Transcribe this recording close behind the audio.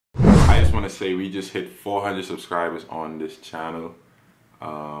want to say we just hit 400 subscribers on this channel.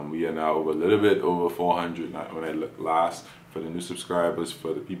 We are now over a little bit over 400 when I look last. For the new subscribers,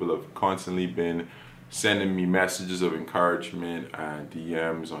 for the people who have constantly been sending me messages of encouragement and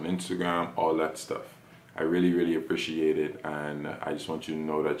DMs on Instagram, all that stuff. I really appreciate it, and I just want you to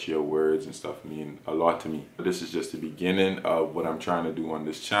know that your words and stuff mean a lot to me. This is just the beginning of what I'm trying to do on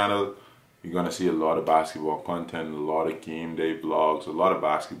this channel. You're gonna see a lot of basketball content, a lot of game day vlogs, a lot of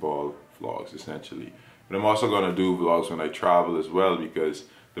basketball vlogs essentially. But I'm also gonna do vlogs when I travel as well, because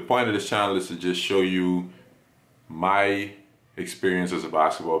the point of this channel is to just show you my experience as a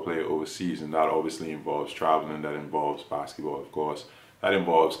basketball player overseas, and that obviously involves traveling, that involves basketball of course, that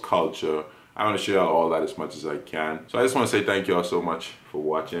involves culture. I want to share all that as much as I can. So I just want to say thank y'all so much for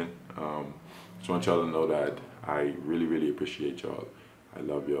watching. Just want y'all to know that I really appreciate y'all. I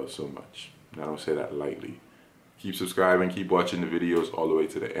love y'all so much, and I don't say that lightly. Keep subscribing, keep watching the videos all the way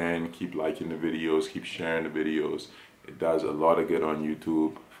to the end, keep liking the videos, keep sharing the videos. It does a lot of good on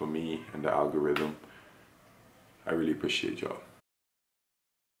YouTube for me and the algorithm. I really appreciate y'all.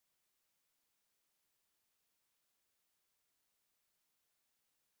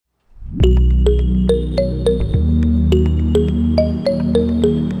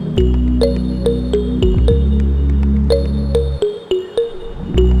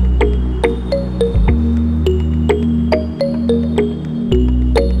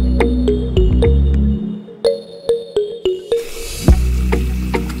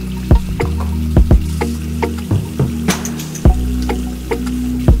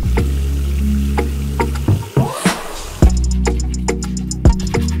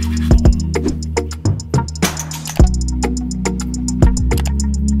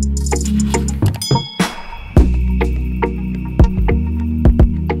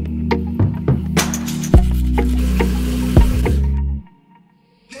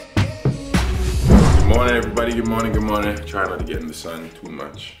 Good morning. Try not to get in the sun too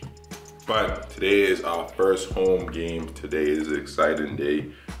much. But today is our first home game. Today is an exciting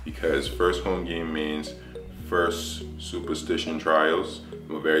day because first home game means first superstition trials.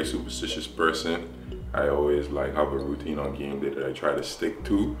 I'm a very superstitious person. I always have a routine on game day that I try to stick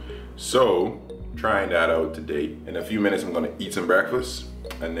to. So trying that out today. In a few minutes I'm gonna eat some breakfast,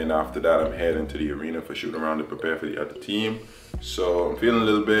 and then after that I'm heading to the arena for shoot around to prepare for the other team. So I'm feeling a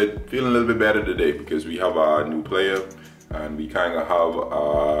little bit better today because we have our new player, and we kind of have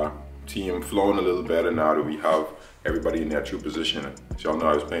our team flowing a little better now that we have everybody in their true position. As y'all know,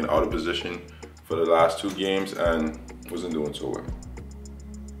 I was playing out of position for the last 2 games and wasn't doing so well.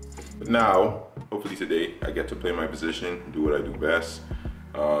 But now, hopefully today, I get to play my position, do what I do best.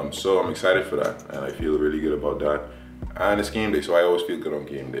 So I'm excited for that, and I feel really good about that. And it's game day, so I always feel good on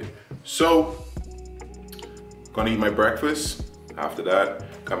game day. So, gonna eat my breakfast. After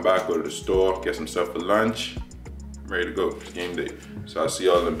that, come back, go to the store, get some stuff for lunch. I'm ready to go. It's game day. So I'll see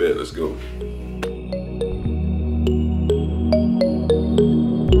y'all in a bit. Let's go.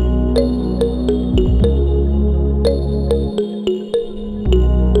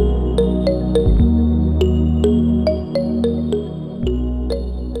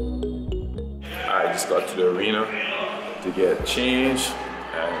 I just got to the arena to get changed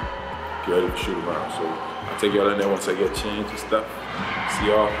and get ready to shoot around. So I'll take y'all in there once I get changed and stuff. See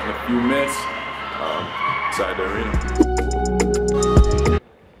y'all in a few minutes inside the arena.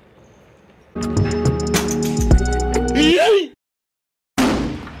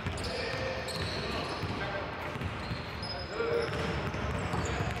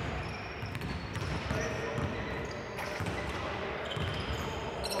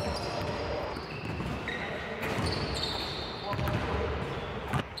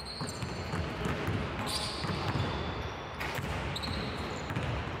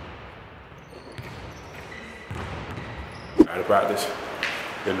 Out of practice,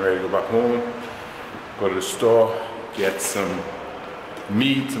 getting ready to go back home, go to the store, get some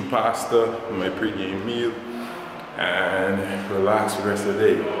meat, some pasta, my pre-game meal, and relax for the rest of the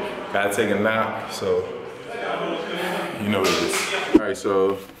day. Gotta take a nap, so you know what it is. All right,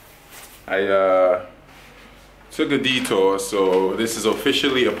 so I took a detour, so this is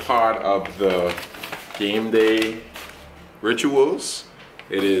officially a part of the game day rituals.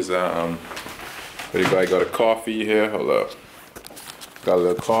 It is, what do you got? I got a coffee here, hold up. Got a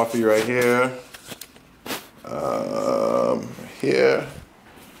little coffee right here. Here.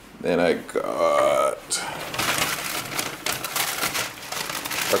 Then I got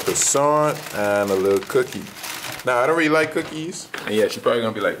a croissant and a little cookie. Now, I don't really like cookies. And yeah, she's probably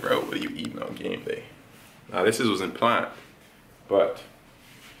gonna be like, bro, what are you eating on game day? Now, this wasn't planned. But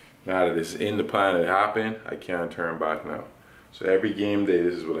now that it's in the plan, it happened, I can't turn back now. So every game day,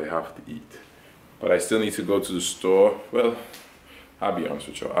 this is what I have to eat. But I still need to go to the store. Well, I'll be honest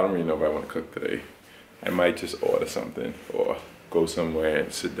with y'all, I don't really know if I want to cook today. I might just order something or go somewhere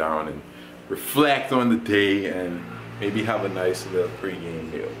and sit down and reflect on the day and maybe have a nice little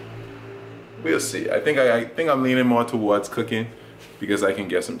pre-game meal. We'll see. I think I'm leaning more towards cooking because I can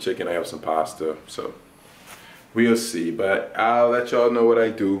get some chicken. I have some pasta, so we'll see. But I'll let y'all know what I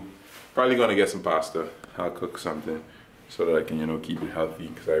do. Probably gonna get some pasta. I'll cook something so that I can, you know, keep it healthy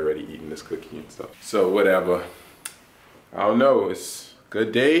because I already eaten this cookie and stuff. So whatever. I don't know. It's a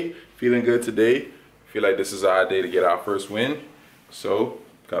good day. Feeling good today. Feel like this is our day to get our first win. So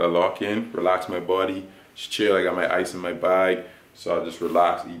gotta lock in, relax my body, just chill. I got my ice in my bag, so I'll just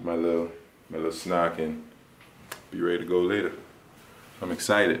relax, eat my little snack, and be ready to go later. I'm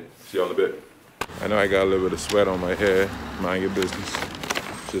excited. See y'all in a bit. I know I got a little bit of sweat on my hair. Mind your business.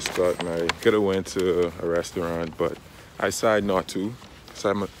 Just thought I could have went to a restaurant, but I decided not to, because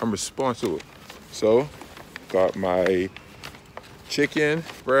I'm responsible. So, got my chicken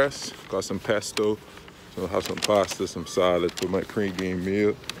breast, got some pesto, so I'll have some pasta, some salad for my pre-game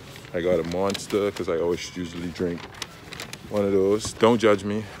meal. I got a Monster, because I always usually drink one of those. Don't judge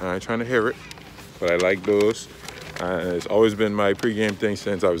me, I ain't trying to hear it, but I like those. And it's always been my pre-game thing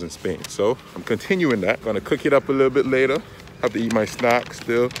since I was in Spain. So I'm continuing that. Gonna cook it up a little bit later. Have to eat my snack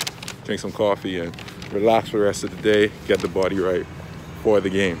still, drink some coffee, and relax for the rest of the day, get the body right for the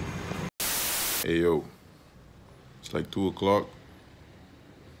game. Hey yo, it's like 2 o'clock.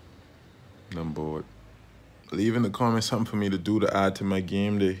 And I'm bored. Leave in the comments something for me to do to add to my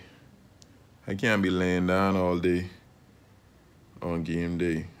game day. I can't be laying down all day on game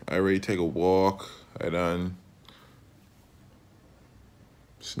day. I already take a walk. I done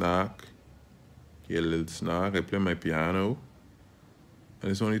snack. Get a little snack. I play my piano. And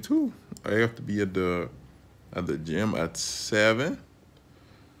it's only 2. I have to be at the gym at 7.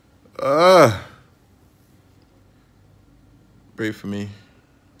 Pray for me.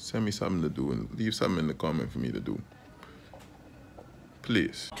 Send me something to do and leave something in the comment for me to do.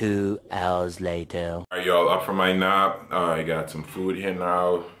 Please. 2 hours later. Alright, y'all, up from my nap. I got some food here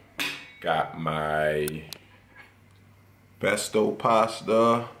now. Got my pesto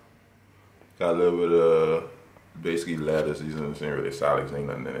pasta. Got a little bit of basically lettuce. These ain't really salads, ain't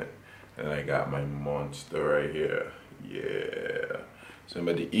nothing in it. And I got my Monster right here. Yeah.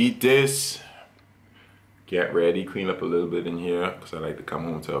 Somebody eat this. Get ready, clean up a little bit in here because I like to come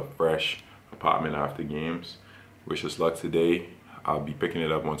home to a fresh apartment after games. Wish us luck today. I'll be picking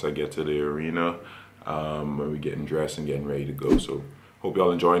it up once I get to the arena when we're getting dressed and getting ready to go. So hope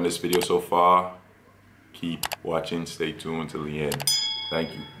y'all enjoying this video so far. Keep watching, stay tuned till the end. Thank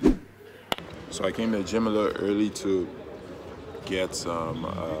you. So I came to the gym a little early to get some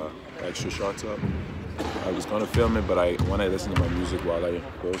extra shots up. I was gonna film it, but I wanted to listen to my music while I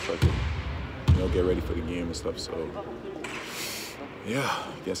go so I could, you know, get ready for the game and stuff. So yeah,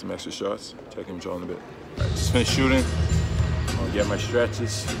 get some extra shots. Check in with y'all in a bit. All right, just finished shooting. I'm gonna get my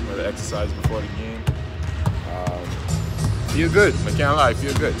stretches, the exercise before the game. Feel good, I can't lie,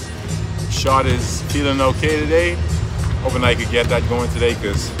 feel good. Shot is feeling okay today. Hoping I could get that going today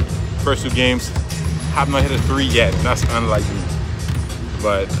because first 2 games, have not hit a 3 yet. That's unlike me.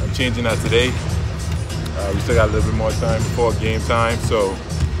 But I'm changing that today. We still got a little bit more time before game time, so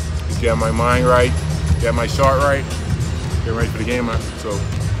just get my mind right, get my shot right, get ready for the game, man. So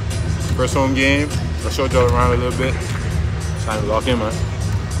first home game, I'll show y'all around a little bit. It's time to lock in, man.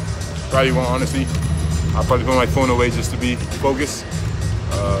 Probably won't, honestly. I'll probably put my phone away just to be focused.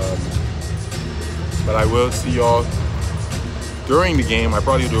 But I will see y'all during the game. I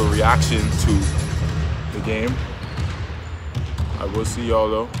probably do a reaction to the game. I will see y'all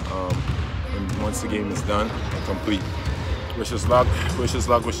though, and once the game is done and complete. Wish us luck, wish us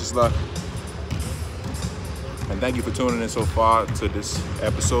luck, wish us luck. And thank you for tuning in so far to this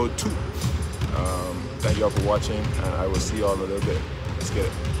episode 2. Thank y'all for watching, and I will see y'all in a little bit. Let's get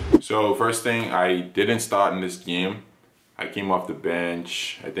it. So first thing, I didn't start in this game. I came off the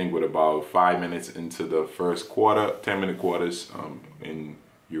bench, I think with about 5 minutes into the first quarter, 10-minute quarters in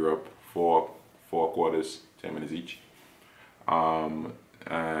Europe, four quarters, 10 minutes each.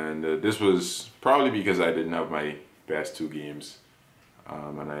 And this was probably because I didn't have my best 2 games.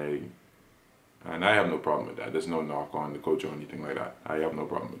 And I have no problem with that. There's no knock on the coach or anything like that. I have no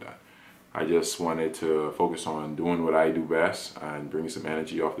problem with that. I just wanted to focus on doing what I do best and bring some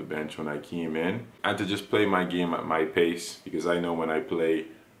energy off the bench when I came in, and to just play my game at my pace, because I know when I play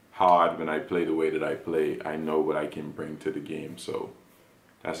hard, when I play the way that I play, I know what I can bring to the game. So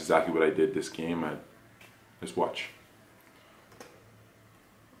that's exactly what I did this game, and let's watch.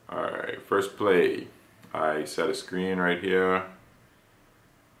 Alright, first play. I set a screen right here,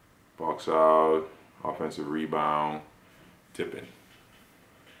 box out, offensive rebound, tipping.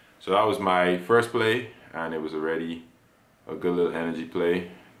 So that was my first play, and it was already a good little energy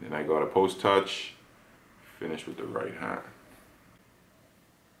play. Then I got a post touch, finished with the right hand.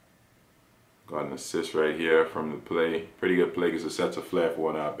 Got an assist right here from the play. Pretty good play because it sets a flare for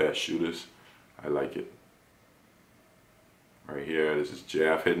one of our best shooters. I like it. Right here, this is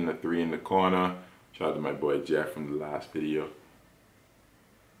Jeff hitting the 3 in the corner. Shout out to my boy Jeff from the last video.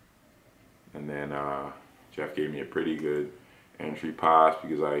 And then Jeff gave me a pretty good entry pass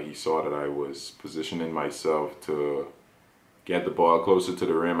because he saw that I was positioning myself to get the ball closer to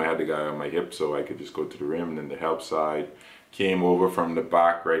the rim. I had the guy on my hip so I could just go to the rim, and then the help side came over from the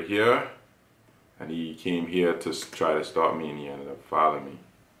back right here, and he came here to try to stop me, and he ended up fouling me.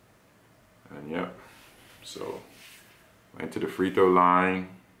 And yeah, so went to the free throw line,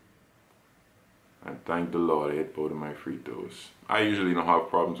 and thank the Lord I hit both of my free throws. I usually don't have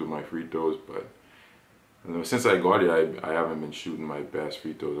problems with my free throws, but since I got it, I haven't been shooting my best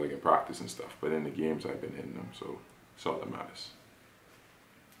free throws like in practice and stuff, but in the games I've been hitting them, so that's all that matters.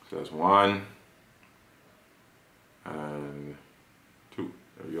 So that's 1 and 2.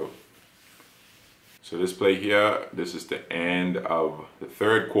 There we go. So this play here, this is the end of the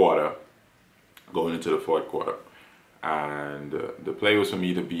 3rd quarter, going into the 4th quarter. And the play was for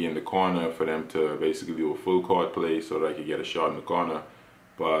me to be in the corner for them to basically do a full court play so that I could get a shot in the corner.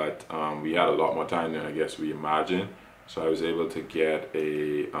 But we had a lot more time than I guess we imagined. So I was able to get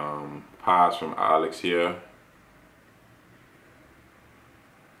a pass from Alex here.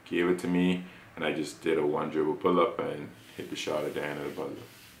 Gave it to me, and I just did a 1 dribble pull up and hit the shot at the end of the buzzer.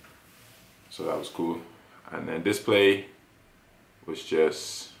 So that was cool. And then this play was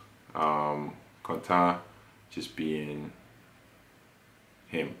just Quentin just being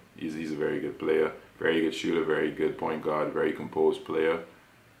him. He's a very good player, very good shooter, very good point guard, very composed player.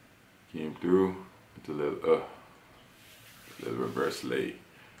 Came through with a little reverse lay.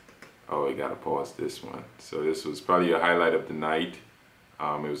 Oh, I gotta pause this one. So this was probably a highlight of the night.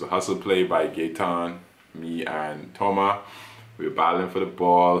 It was a hustle play by Gaetan, me and Thomas. We were battling for the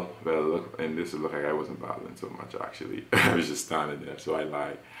ball. Well, and this looked like I wasn't battling so much actually. I was just standing there, so I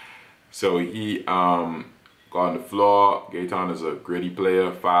lied. So he got on the floor. Gaetan is a gritty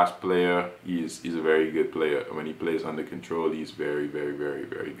player, fast player. He's a very good player. When he plays under control, he's very, very, very,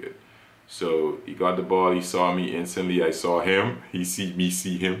 very good. So he got the ball, he saw me instantly, I saw him, he see me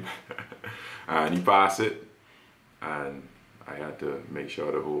see him, and he passed it, and I had to make sure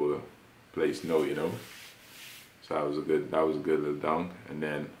the whole place know, you know. So that was a good little dunk. And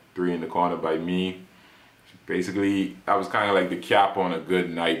then 3 in the corner by me. Basically, that was kind of like the cap on a good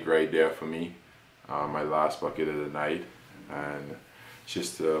night right there for me. My last bucket of the night, and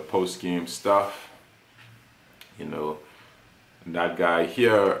just post-game stuff, you know. And that guy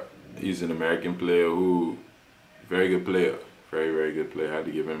here, he's an American player who, very good player, very, very good player. I had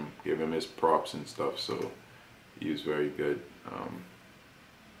to give him his props and stuff, so he was very good.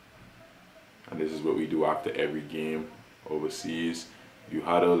 And this is what we do after every game overseas. You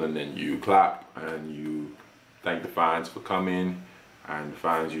huddle and then you clap and you thank the fans for coming, and the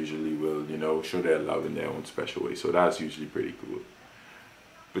fans usually will, you know, show their love in their own special way. So that's usually pretty cool.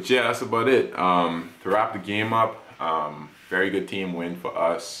 But yeah, that's about it. To wrap the game up, very good team win for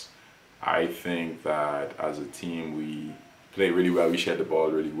us. I think that as a team we played really well. We shared the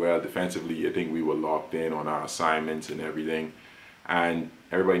ball really well. Defensively, I think we were locked in on our assignments and everything. And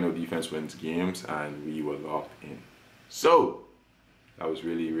everybody knows defense wins games, and we were locked in. So that was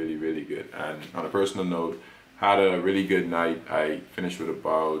really, really, really good. And on a personal note, had a really good night. I finished with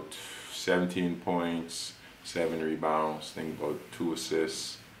about 17 points, 7 rebounds, I think about 2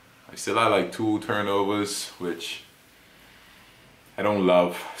 assists. I still had like 2 turnovers, which I don't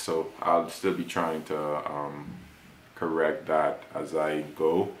love, so I'll still be trying to correct that as I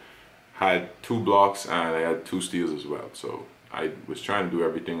go. Had 2 blocks and I had 2 steals as well, so I was trying to do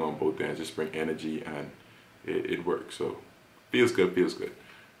everything on both ends, just bring energy, and it worked. So feels good, feels good.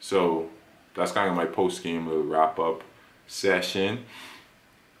 So that's kind of my post-game little wrap-up session.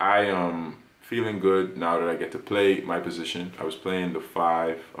 I am feeling good now that I get to play my position. I was playing the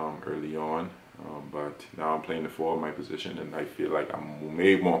 5 early on, but now I'm playing the 4 in my position, and I feel like I'm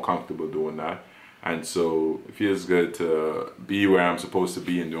way more comfortable doing that. And so it feels good to be where I'm supposed to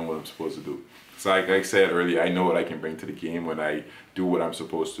be and doing what I'm supposed to do. So like I said earlier, I know what I can bring to the game when I do what I'm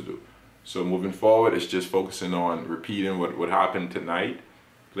supposed to do. So moving forward, it's just focusing on repeating what happened tonight,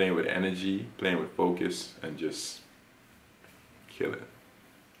 playing with energy, playing with focus, and just kill it.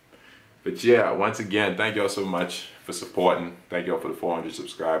 But yeah, once again, thank y'all so much for supporting. Thank y'all for the 400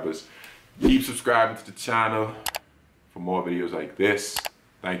 subscribers. Keep subscribing to the channel for more videos like this.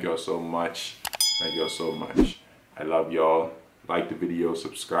 Thank y'all so much. Thank y'all so much. I love y'all. Like the video,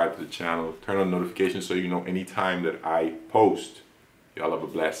 subscribe to the channel, turn on notifications so you know anytime that I post. Y'all have a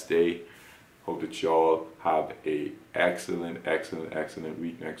blessed day. Hope that y'all have a excellent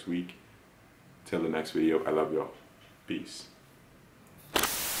week next week. Till the next video, I love y'all. Peace.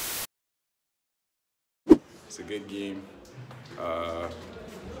 It's a good game.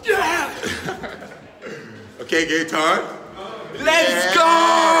 Yeah! Okay, game time. Let's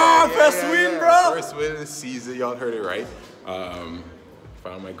go! First win, bro! First win of the season. Y'all heard it right.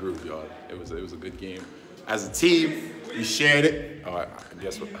 Found my group, y'all. It was a good game. As a team, we shared it.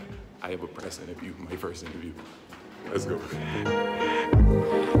 Guess what? I have a press interview, my first interview. Let's go.